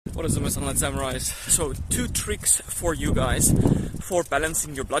What is the Sunlight Samurais? So 2 tricks for you guys for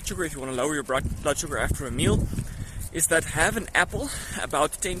balancing your blood sugar if you want to lower your blood sugar after a meal is that have an apple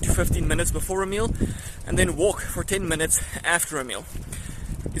about 10 to 15 minutes before a meal and then walk for 10 minutes after a meal.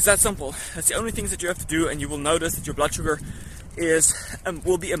 It's that simple. That's the only things that you have to do, and you will notice that your blood sugar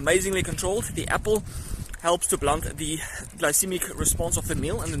will be amazingly controlled. The apple helps to blunt the glycemic response of the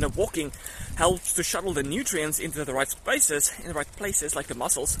meal, and then the walking helps to shuttle the nutrients into the right places, like the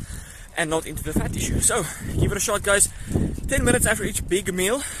muscles, and not into the fat tissue. So give it a shot, guys. 10 minutes after each big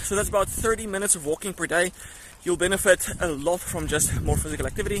meal, so that's about 30 minutes of walking per day. You'll benefit a lot from just more physical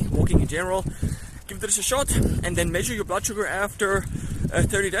activity, walking in general. Give this a shot, and then measure your blood sugar after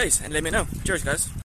 30 days, and let me know. Cheers, guys.